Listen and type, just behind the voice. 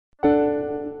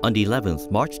On the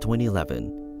 11th March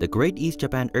 2011, the Great East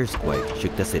Japan earthquake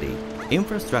shook the city.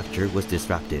 Infrastructure was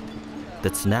disrupted.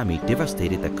 The tsunami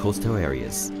devastated the coastal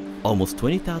areas. Almost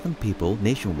 20,000 people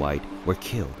nationwide were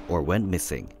killed or went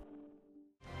missing.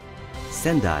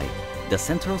 Sendai, the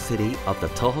central city of the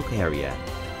Tohoku area.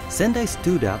 Sendai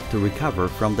stood up to recover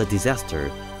from the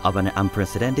disaster of an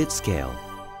unprecedented scale.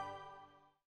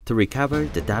 To recover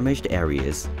the damaged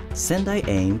areas, Sendai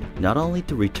aimed not only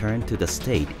to return to the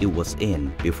state it was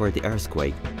in before the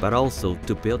earthquake, but also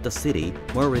to build the city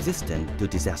more resistant to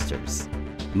disasters.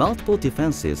 Multiple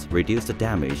defenses reduced the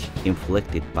damage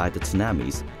inflicted by the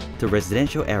tsunamis to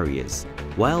residential areas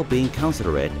while being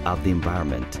considerate of the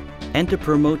environment. And to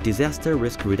promote disaster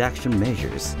risk reduction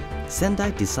measures,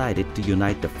 Sendai decided to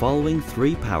unite the following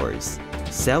three powers: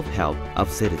 self-help of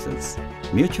citizens,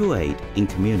 mutual aid in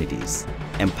communities,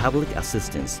 and public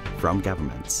assistance from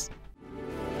governments.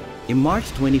 In March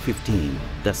 2015,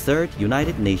 the third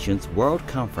United Nations World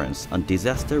Conference on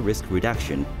Disaster Risk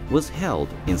Reduction was held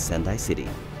in Sendai City.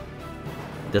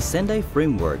 The Sendai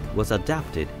Framework was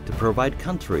adopted to provide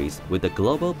countries with a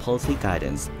global policy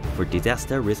guidance for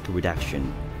disaster risk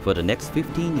reduction for the next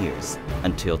 15 years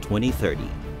until 2030.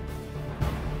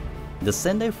 The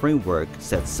Sendai Framework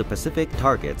sets specific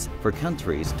targets for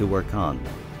countries to work on.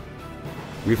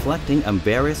 Reflecting on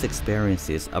various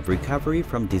experiences of recovery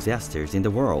from disasters in the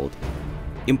world,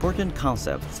 important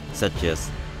concepts such as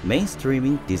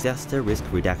mainstreaming disaster risk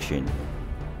reduction,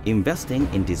 investing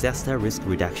in disaster risk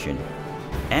reduction,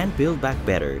 and Build Back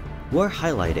Better were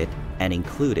highlighted and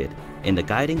included in the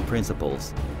guiding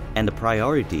principles and the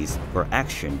priorities for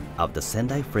action of the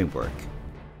Sendai Framework.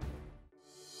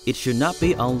 It should not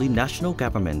be only national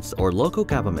governments or local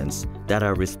governments that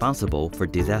are responsible for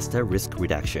disaster risk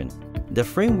reduction. The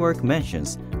framework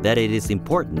mentions that it is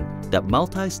important that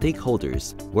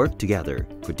multi-stakeholders work together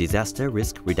for disaster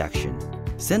risk reduction.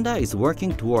 Sendai is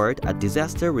working toward a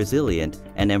disaster-resilient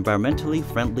and environmentally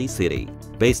friendly city.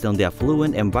 Based on the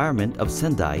affluent environment of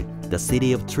Sendai, the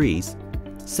city of trees,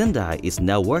 Sendai is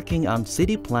now working on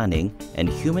city planning and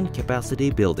human capacity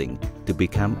building to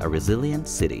become a resilient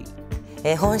city.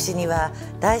 本誌には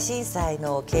大震災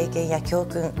の経験や教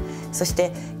訓、そし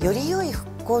てより良い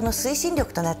復興の推進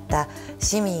力となった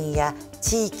市民や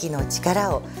地域の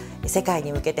力を世界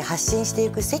に向けて発信して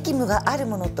いく責務がある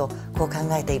ものとこう考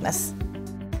えています。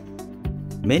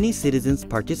Many citizens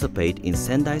participate in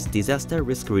Sendai's disaster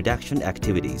risk reduction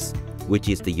activities,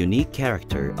 which is the unique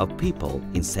character of people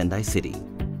in Sendai City.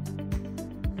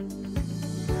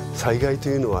 災害と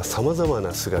いうのはさまざま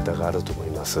な姿があると思い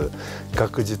ます。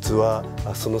学術は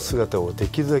その姿をで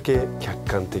きるだけ客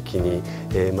観的に、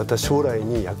また将来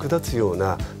に役立つよう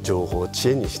な情報、知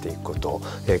恵にしていくこと、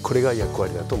これが役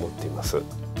割だと思っています。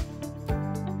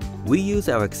We use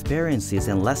our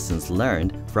experiences and lessons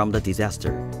learned from the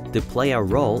disaster to play a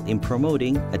role in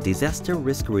promoting a disaster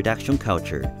risk reduction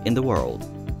culture in the world.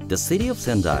 The city of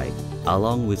Sendai,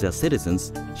 along with the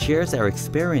citizens, shares our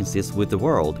experiences with the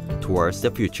world towards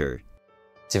the future.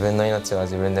 自分の命は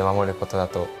自分で守ることだ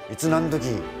と。いつ何時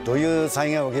どういう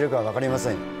災害が起きるかわかりま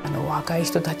せん。若い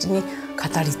人たちに語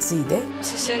り継いで、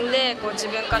進んで自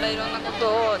分からいろんなこと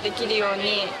をできるよう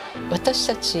に。私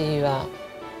たちは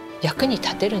役に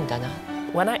立てるんだな。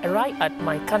When I arrive at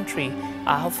my country,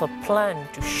 I have a plan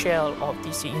to share all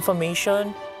this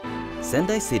information.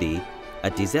 Sendai City, a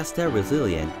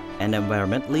disaster-resilient and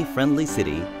environmentally friendly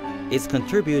city, is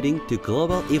contributing to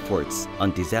global efforts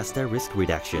on disaster risk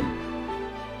reduction.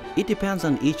 It depends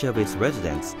on each of its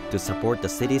residents to support the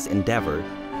city's endeavor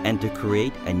and to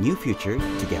create a new future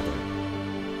together.